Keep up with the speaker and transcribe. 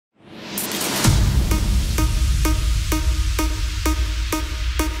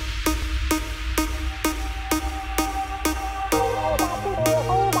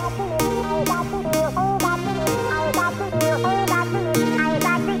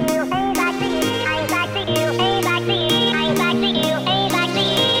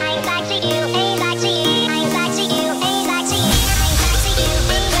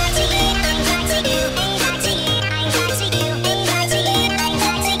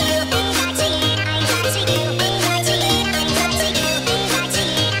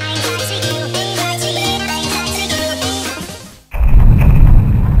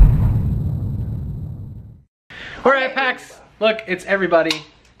Look, it's everybody.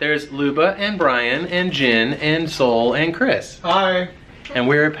 There's Luba and Brian and Jen and Sol and Chris. Hi. And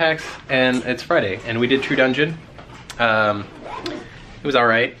we're at PAX and it's Friday and we did True Dungeon. It was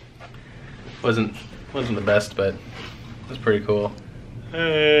alright. Wasn't the best, but it was pretty cool.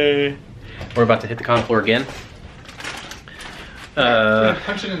 Hey. We're about to hit the con floor again.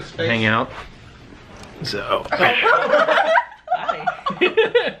 Punch it in space. Hang out. So. Hi.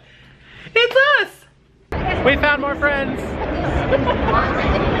 It's us! We found more friends! It's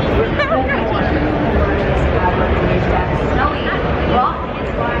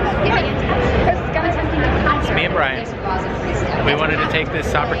me and Brian. We wanted to take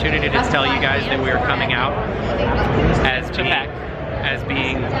this opportunity to tell you guys that we are coming out as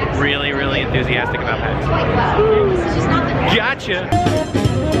being really, really enthusiastic about PAX. Gotcha!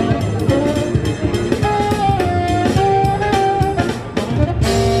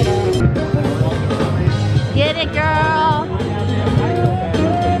 Get it, girl!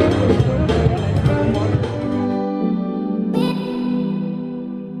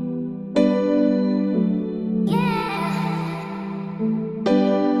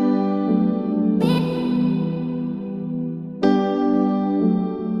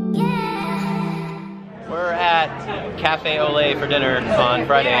 We're at Cafe Olay for dinner on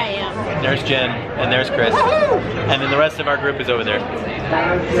Friday. There I am. There's Jen, and there's Chris. And then the rest of our group is over there.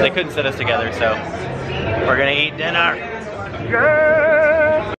 They couldn't sit us together, so we're gonna eat dinner.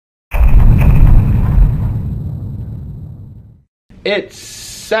 Yeah! It's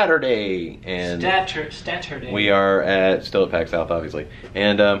Saturday, and Saturday. we are still at PAX South, obviously.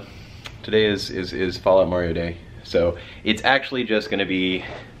 And today is Fallout Mario Day. So it's actually just gonna be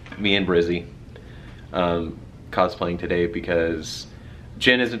me and Brizzy cosplaying today because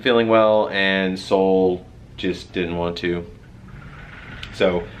Jen isn't feeling well and Sol just didn't want to.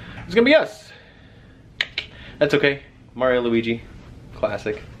 So it's gonna be us. That's okay. Mario Luigi,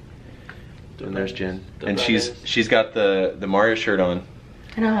 classic. And there's Jen, and she's got the Mario shirt on,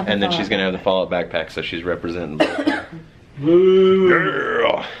 and then she's gonna have the Fallout backpack, so she's representing.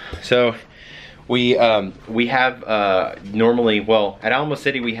 Girl. So we have normally, well, at Alamo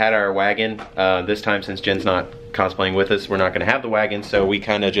City we had our wagon. This time, since Jen's not cosplaying with us, we're not gonna have the wagon, so we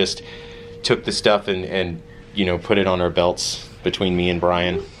kind of just took the stuff and you know, put it on our belts between me and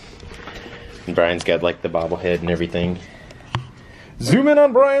Brian. And Brian's got like the bobblehead and everything. Zoom in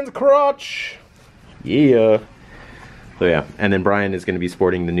on Brian's crotch. Yeah. So yeah, and then Brian is gonna be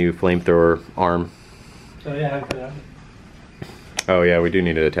sporting the new flamethrower arm. Oh yeah, Oh yeah, we do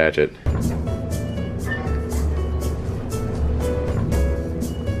need to attach it.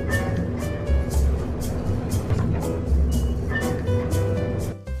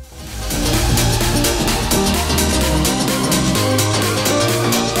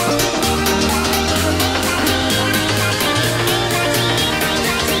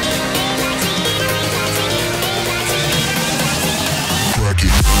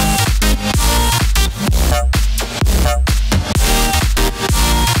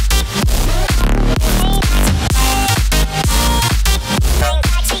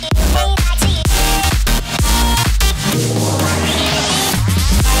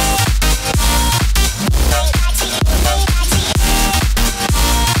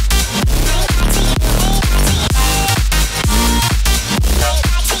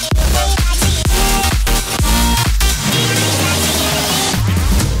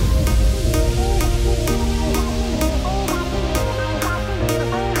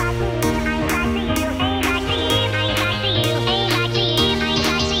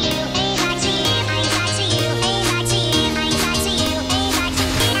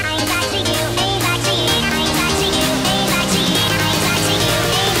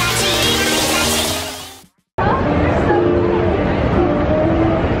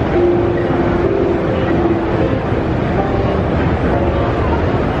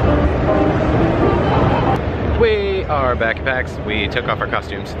 Back at PAX, we took off our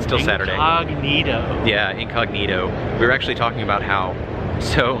costumes. It's still Saturday. Incognito. Yeah, incognito. We were actually talking about how,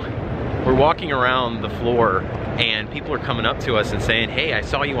 so we're walking around the floor and people are coming up to us and saying, hey, I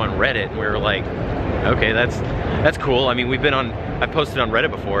saw you on Reddit. And we were like, okay, that's cool. I mean, I posted on Reddit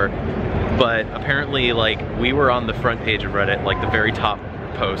before, but apparently like we were on the front page of Reddit, like the very top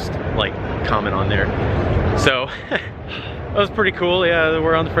post, like comment on there. So that was pretty cool. Yeah,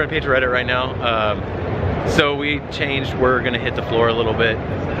 we're on the front page of Reddit right now. So we changed, we're gonna hit the floor a little bit.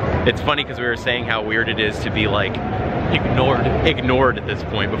 It's funny because we were saying how weird it is to be like ignored at this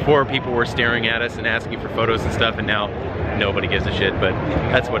point. Before, people were staring at us and asking for photos and stuff, and now nobody gives a shit, but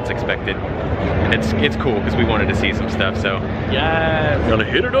that's what's expected. And it's cool because we wanted to see some stuff, so yeah, gonna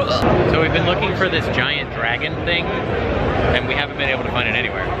hit it up. So we've been looking for this giant dragon thing, and we haven't been able to find it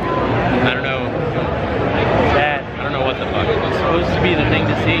anywhere. I don't know. I don't know what the fuck. It's supposed to be the thing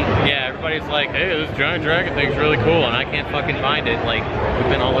to see. Yeah, everybody's like, hey, this giant dragon thing's really cool, and I can't fucking find it. Like, we've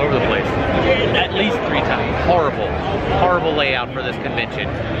been all over the place. At least 3 times. Horrible layout for this convention.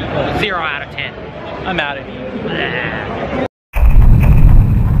 0 out of 10. I'm out of here.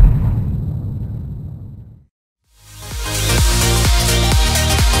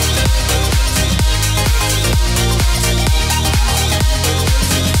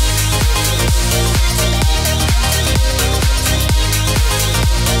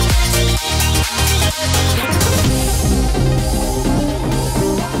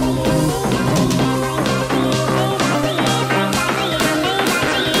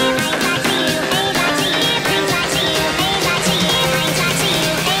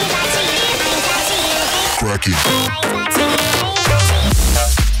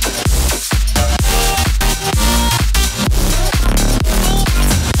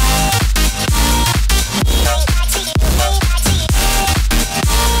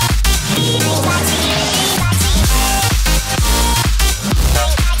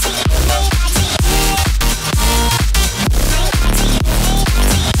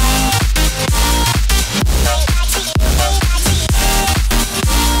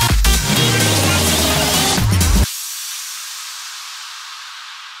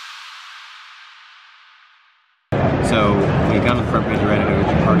 So we got on the front page of Reddit, which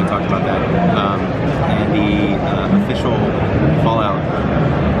we've already talked about that, and the official Fallout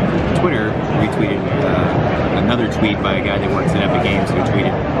Twitter retweeted another tweet by a guy that works at Epic Games who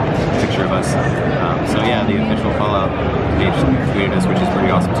tweeted a picture of us. So yeah, the official Fallout page tweeted us, which is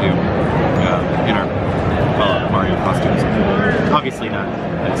pretty awesome too, in our Fallout Mario costumes. Obviously not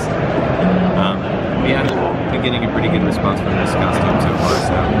this. Yeah, been getting a pretty good response from this costume so far,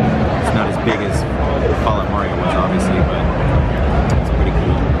 so it's not as big as Fallout Mario was, obviously, but it's pretty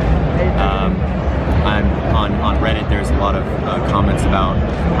cool. I'm on Reddit. There's a lot of comments about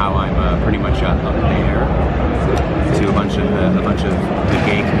how I'm pretty much a bear to a bunch of the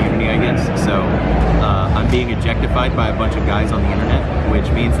gay community, I guess. So I'm being objectified by a bunch of guys on the internet, which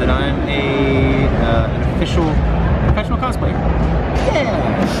means that I'm an official professional cosplayer.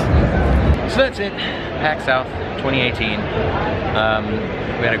 Yeah. So that's it. PAX South 2018.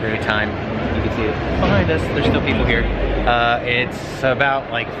 We had a great time. You can see it behind us. There's still people here. It's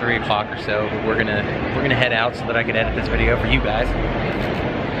about like 3 o'clock or so. We're gonna head out so that I can edit this video for you guys.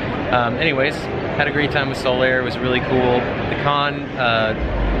 Anyways, had a great time with Solaire. It was really cool. The con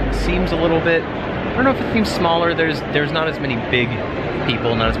seems a little bit, I don't know if it seems smaller. There's not as many big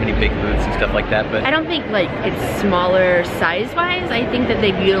people, not as many big booths and stuff like that, but I don't think like it's smaller size-wise. I think that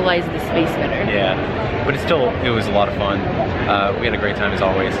they've utilized the space better. Yeah, but it was a lot of fun. We had a great time as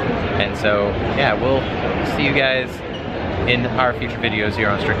always, and so yeah, we'll see you guys in our future videos here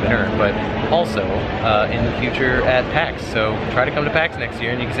on Strictly Nerd, but also in the future at PAX. So try to come to PAX next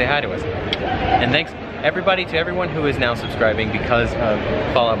year and you can say hi to us. And thanks to everyone who is now subscribing because of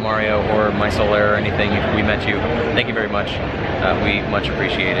Fallout Mario or my Solaire or anything. If we met you, thank you very much. We much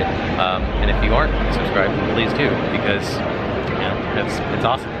appreciate it. And if you aren't subscribed, please do, because it's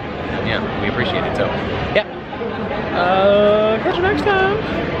awesome. And yeah, we appreciate it. So yeah, catch you next time.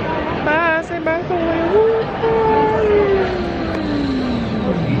 Bye. Say bye, Solaire.